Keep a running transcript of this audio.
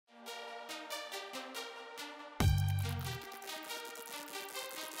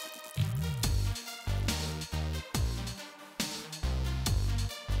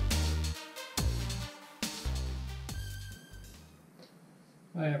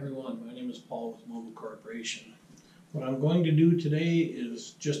Hi everyone, my name is Paul with MOBA Corporation. What I'm going to do today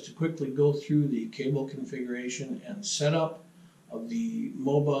is just to quickly go through the cable configuration and setup of the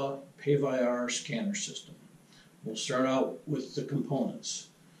MOBA PAVE-IR scanner system. We'll start out with the components.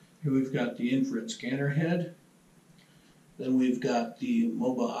 Here we've got the infrared scanner head, then we've got the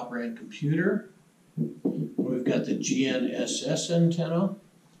MOBA operating computer, we've got the GNSS antenna,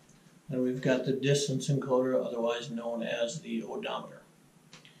 and we've got the distance encoder, otherwise known as the odometer.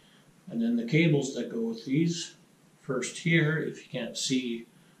 And then the cables that go with these. First here, if you can't see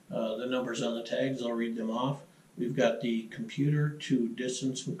the numbers on the tags, I'll read them off. We've got the computer to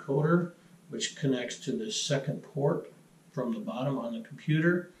distance encoder, which connects to the second port from the bottom on the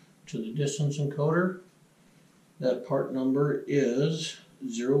computer to the distance encoder. That part number is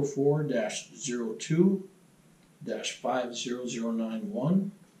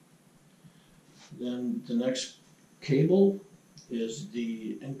 04-02-50091. Then the next cable is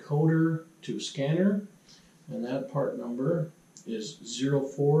the encoder to scanner, and that part number is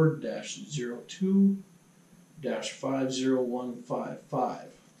 04-02-50155.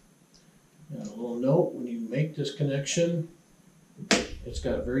 And a little note, when you make this connection, it's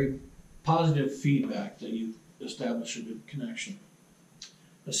got very positive feedback that you've established a good connection.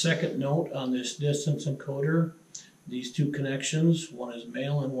 A second note on this distance encoder, these two connections, one is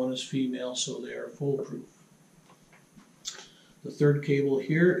male and one is female, so they are foolproof. The third cable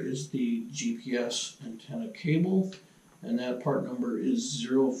here is the GPS antenna cable, and that part number is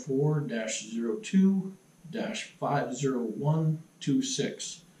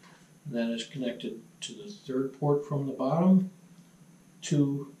 04-02-50126. And that is connected to the third port from the bottom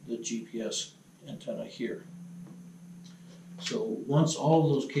to the GPS antenna here. So once all of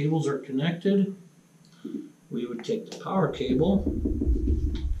those cables are connected, we would take the power cable,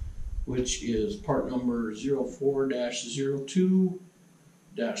 which is part number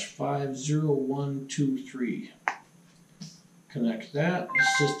 04-02-50123. Connect that, the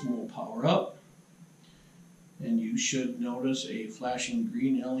system will power up, and you should notice a flashing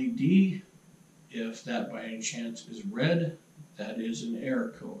green LED. If that by any chance is red, that is an error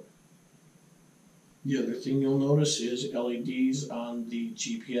code. The other thing you'll notice is LEDs on the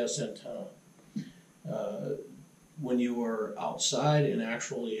GPS antenna. When you are outside and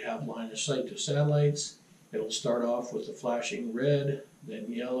actually have line of sight to satellites, it'll start off with a flashing red,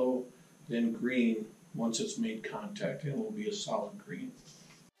 then yellow, then green. Once it's made contact, it will be a solid green.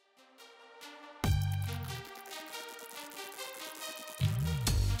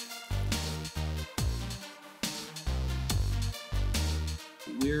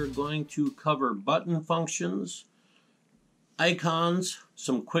 We're going to cover button functions, icons,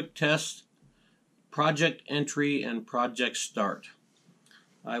 some quick tests, project entry, and project start.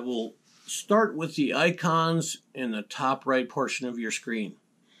 I will start with the icons in the top right portion of your screen.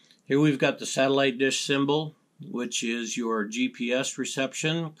 Here we've got the satellite dish symbol, which is your GPS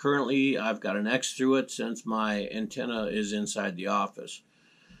reception. Currently I've got an X through it since my antenna is inside the office.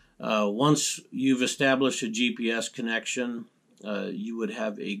 Once you've established a GPS connection, you would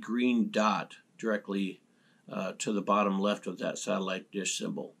have a green dot directly to the bottom left of that satellite dish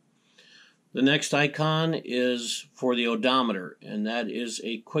symbol. The next icon is for the odometer, and that is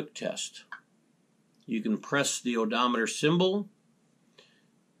a quick test. You can press the odometer symbol,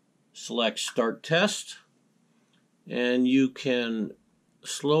 select Start Test, and you can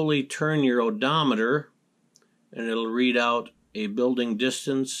slowly turn your odometer, and it'll read out a building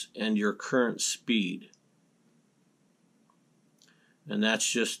distance and your current speed. And that's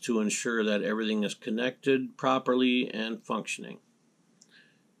just to ensure that everything is connected properly and functioning.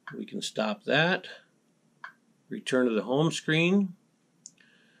 We can stop that, return to the home screen.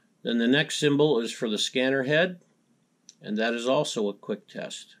 Then the next symbol is for the scanner head, and that is also a quick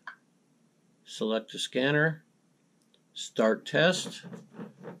test. Select the scanner, start test,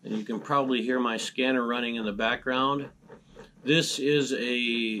 and you can probably hear my scanner running in the background. This is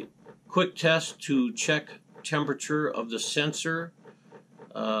a quick test to check temperature of the sensor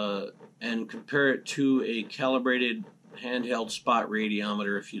and compare it to a calibrated handheld spot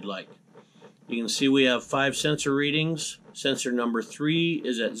radiometer if you'd like. You can see we have 5 sensor readings. Sensor number 3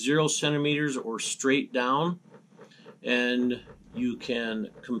 is at 0 centimeters or straight down, and you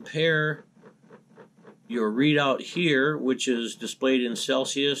can compare your readout here, which is displayed in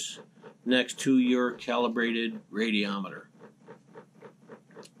Celsius, next to your calibrated radiometer.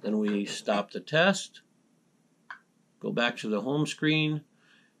 Then we stop the test, go back to the home screen,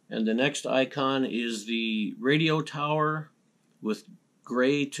 and the next icon is the radio tower with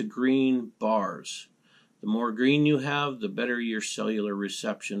gray to green bars. The more green you have, the better your cellular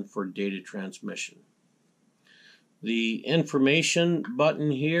reception for data transmission. The information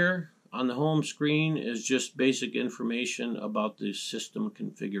button here on the home screen is just basic information about the system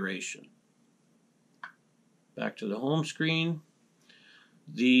configuration. Back to the home screen.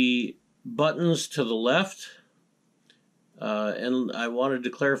 The buttons to the left, and I wanted to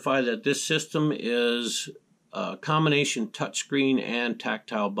clarify that this system is a combination touchscreen and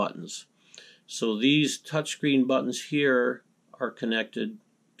tactile buttons. So these touchscreen buttons here are connected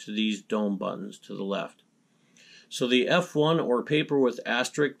to these dome buttons to the left. So the F1 or paper with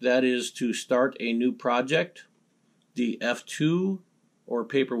asterisk, that is to start a new project. The F2 or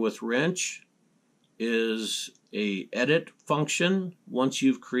paper with wrench is a edit function. Once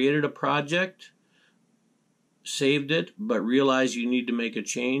you've created a project, saved it, but realize you need to make a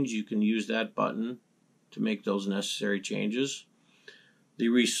change, you can use that button to make those necessary changes. The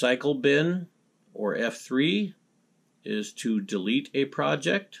recycle bin or F3 is to delete a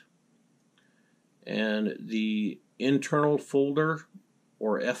project. And the internal folder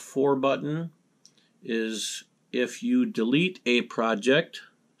or F4 button is if you delete a project,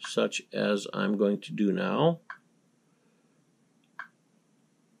 such as I'm going to do now,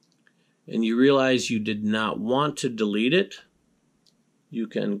 and you realize you did not want to delete it, you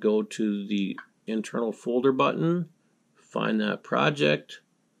can go to the internal folder button, find that project,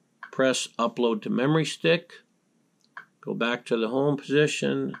 press upload to memory stick, go back to the home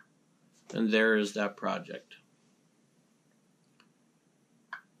position, and there is that project.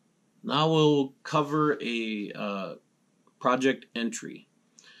 Now we'll cover a project entry.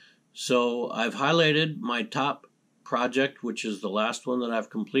 So I've highlighted my top project, which is the last one that I've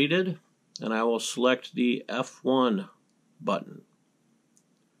completed, and I will select the F1 button.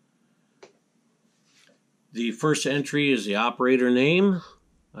 The first entry is the operator name.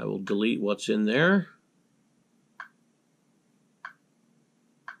 I will delete what's in there.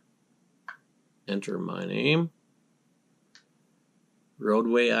 Enter my name.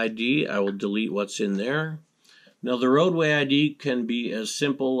 Roadway ID, I will delete what's in there. Now the roadway ID can be as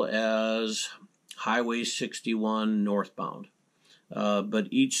simple as Highway 61 northbound, but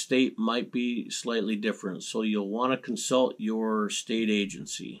each state might be slightly different, so you'll want to consult your state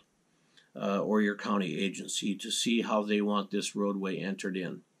agency or your county agency to see how they want this roadway entered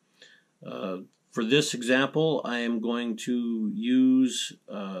in. For this example, I am going to use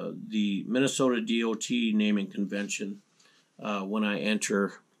the Minnesota DOT naming convention when I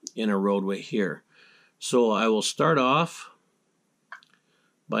enter in a roadway here. So I will start off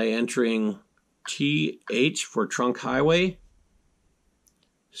by entering TH for trunk highway,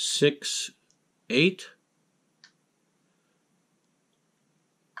 68,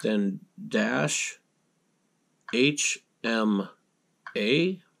 then dash HMA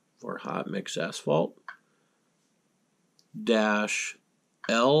for hot mix asphalt, dash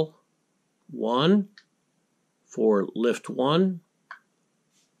L1 for lift 1,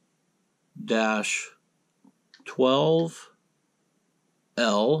 dash 12L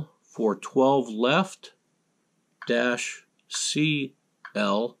for 12 left, dash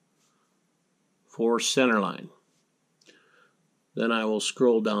CL for centerline. Then I will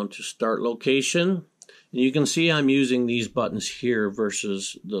scroll down to start location. And you can see I'm using these buttons here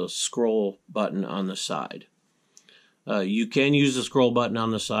versus the scroll button on the side. You can use the scroll button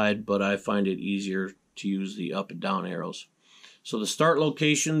on the side, but I find it easier to use the up and down arrows. So the start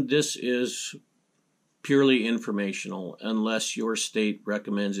location, this is purely informational unless your state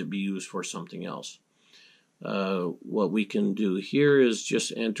recommends it be used for something else. What we can do here is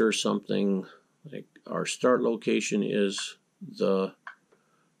just enter something like our start location is the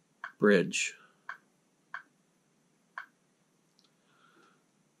bridge.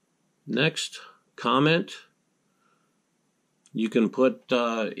 Next, comment. You can put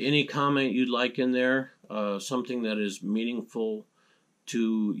any comment you'd like in there, something that is meaningful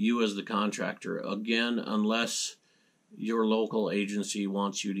to you as the contractor. Again, unless your local agency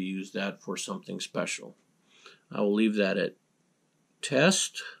wants you to use that for something special. I will leave that at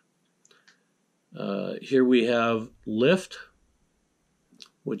test. Here we have lift,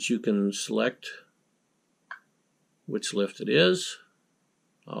 which you can select which lift it is.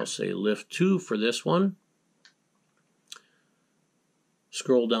 I'll say lift 2 for this one.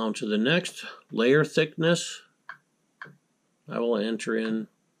 Scroll down to the next, layer thickness. I will enter in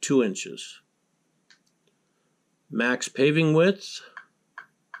 2 inches. Max paving width,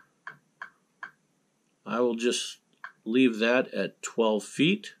 I will just leave that at 12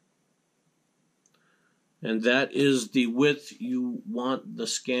 feet. And that is the width you want the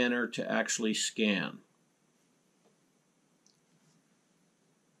scanner to actually scan.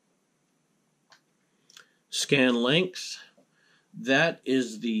 Scan length, that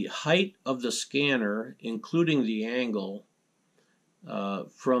is the height of the scanner, including the angle,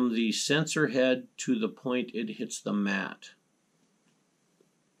 from the sensor head to the point it hits the mat.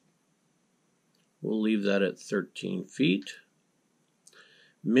 We'll leave that at 13 feet.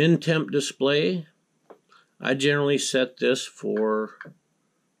 Min temp display, I generally set this for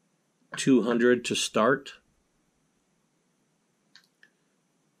 200 to start.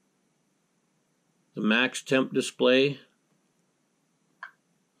 The max temp display,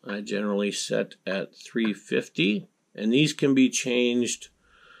 I generally set at 350, and these can be changed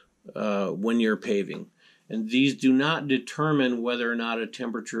when you're paving. And these do not determine whether or not a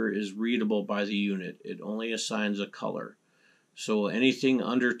temperature is readable by the unit. It only assigns a color. So anything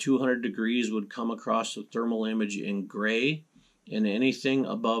under 200 degrees would come across the thermal image in gray, and anything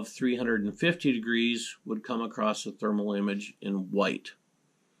above 350 degrees would come across the thermal image in white.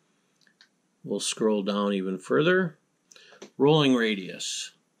 We'll scroll down even further. Rolling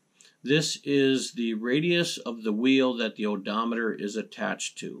radius. This is the radius of the wheel that the odometer is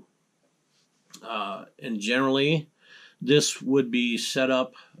attached to. And generally, this would be set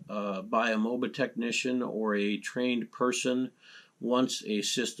up by a MOBA technician or a trained person once a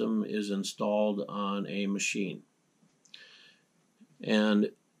system is installed on a machine. And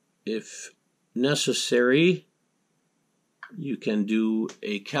if necessary, you can do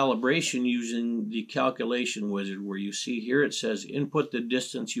a calibration using the calculation wizard, where you see here it says input the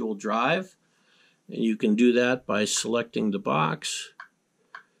distance you'll drive, and you can do that by selecting the box,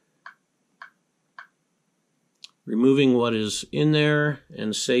 removing what is in there,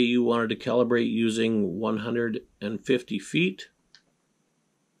 and say you wanted to calibrate using 150 feet.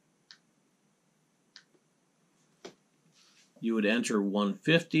 You would enter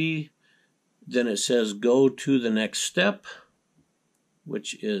 150, then it says go to the next step,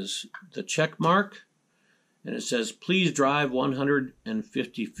 which is the check mark, and it says please drive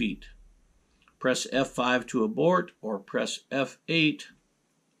 150 feet. Press F5 to abort, or press F8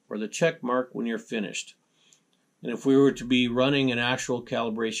 or the check mark when you're finished. And if we were to be running an actual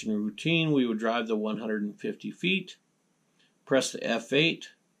calibration routine, we would drive the 150 feet, press the F8,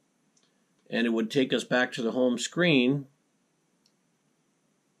 and it would take us back to the home screen.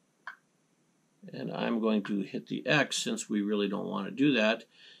 And I'm going to hit the X since we really don't want to do that.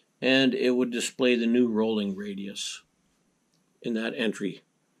 And it would display the new rolling radius in that entry.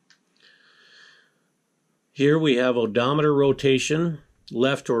 Here we have odometer rotation,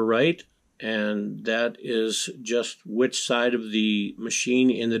 left or right, and that is just which side of the machine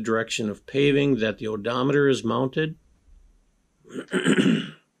in the direction of paving that the odometer is mounted.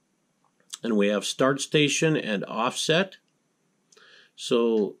 And we have start station and offset.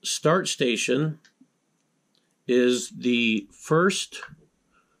 So start station is the first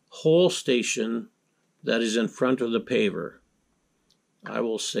whole station that is in front of the paver. I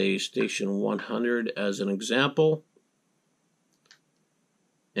will say station 100 as an example.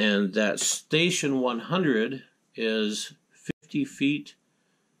 And that station 100 is 50 feet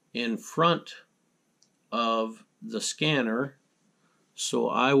in front of the scanner. So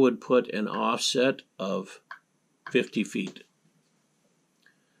I would put an offset of 50 feet.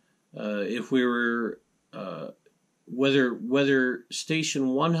 If we were, whether station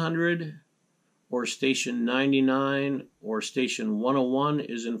 100 or station 99 or station 101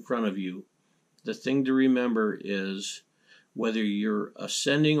 is in front of you, the thing to remember is whether you're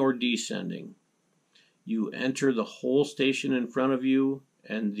ascending or descending, you enter the whole station in front of you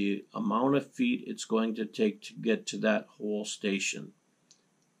and the amount of feet it's going to take to get to that whole station,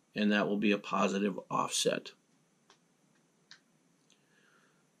 and that will be a positive offset.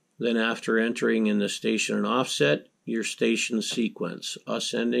 Then after entering in the station and offset, your station sequence,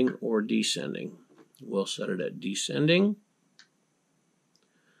 ascending or descending. We'll set it at descending.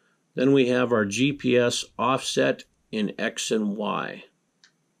 Then we have our GPS offset in X and Y.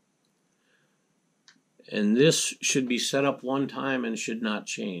 And this should be set up one time and should not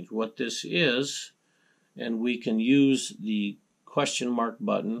change. What this is, and we can use the question mark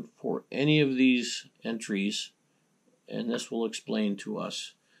button for any of these entries, and this will explain to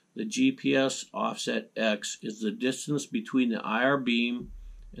us. The GPS offset X is the distance between the IR beam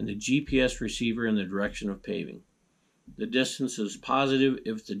and the GPS receiver in the direction of paving. The distance is positive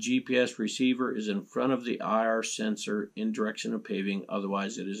if the GPS receiver is in front of the IR sensor in direction of paving,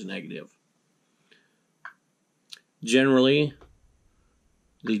 otherwise it is negative. Generally,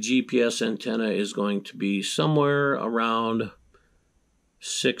 the GPS antenna is going to be somewhere around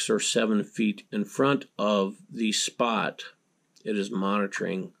 6 or 7 feet in front of the spot it is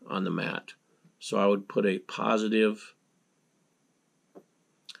monitoring on the mat. So I would put a positive,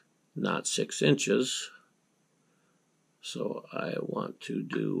 not 6 inches, So I want to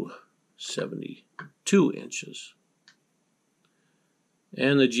do 72 inches.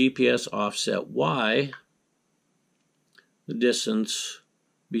 And the GPS offset Y, the distance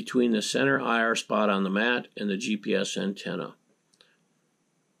between the center IR spot on the mat and the GPS antenna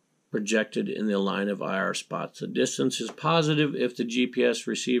projected in the line of IR spots. The distance is positive if the GPS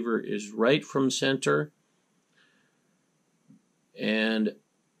receiver is right from center, and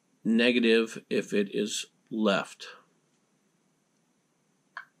negative if it is left.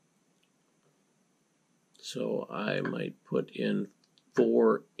 So I might put in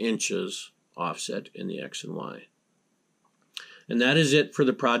 4 inches offset in the X and Y. And that is it for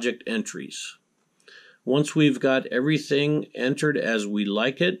the project entries. Once we've got everything entered as we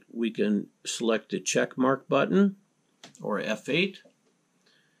like it, we can select the check mark button, or F8.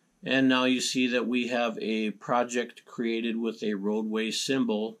 And now you see that we have a project created with a roadway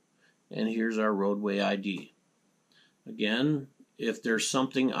symbol, and here's our roadway ID. Again, if there's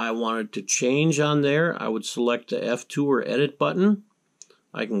something I wanted to change on there, I would select the F2 or edit button.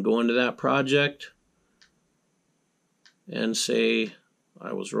 I can go into that project and say,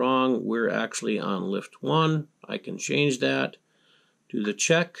 I was wrong, we're actually on lift 1. I can change that, do the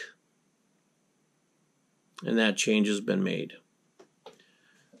check, and that change has been made.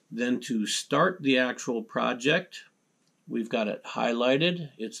 Then to start the actual project, we've got it highlighted.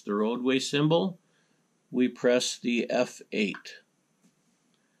 It's the roadway symbol. We press the F8.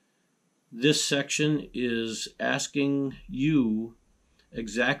 This section is asking you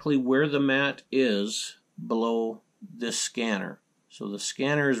exactly where the mat is below this scanner. So the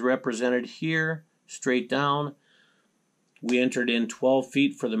scanner is represented here, straight down. We entered in 12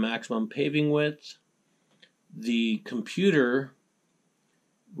 feet for the maximum paving width. The computer,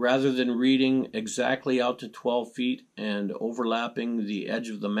 rather than reading exactly out to 12 feet and overlapping the edge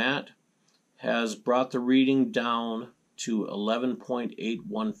of the mat, has brought the reading down to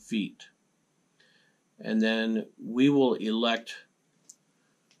 11.81 feet. And then we will elect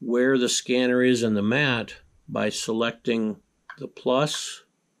where the scanner is in the mat by selecting the plus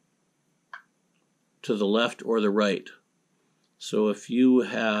to the left or the right. So if you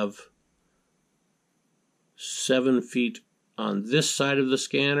have 7 feet on this side of the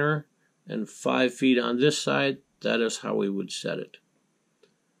scanner and 5 feet on this side, that is how we would set it.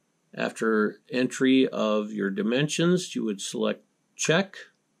 After entry of your dimensions, you would select check.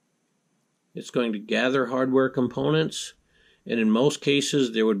 It's going to gather hardware components, and in most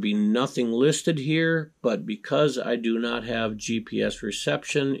cases there would be nothing listed here, but because I do not have GPS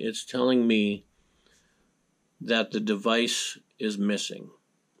reception, it's telling me that the device is missing.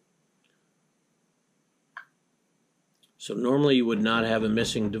 So normally you would not have a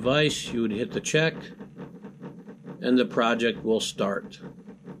missing device. You would hit the check and the project will start.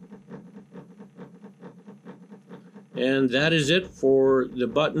 And that is it for the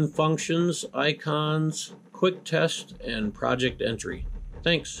button functions, icons, quick test, and project entry.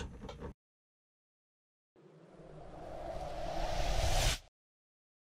 Thanks.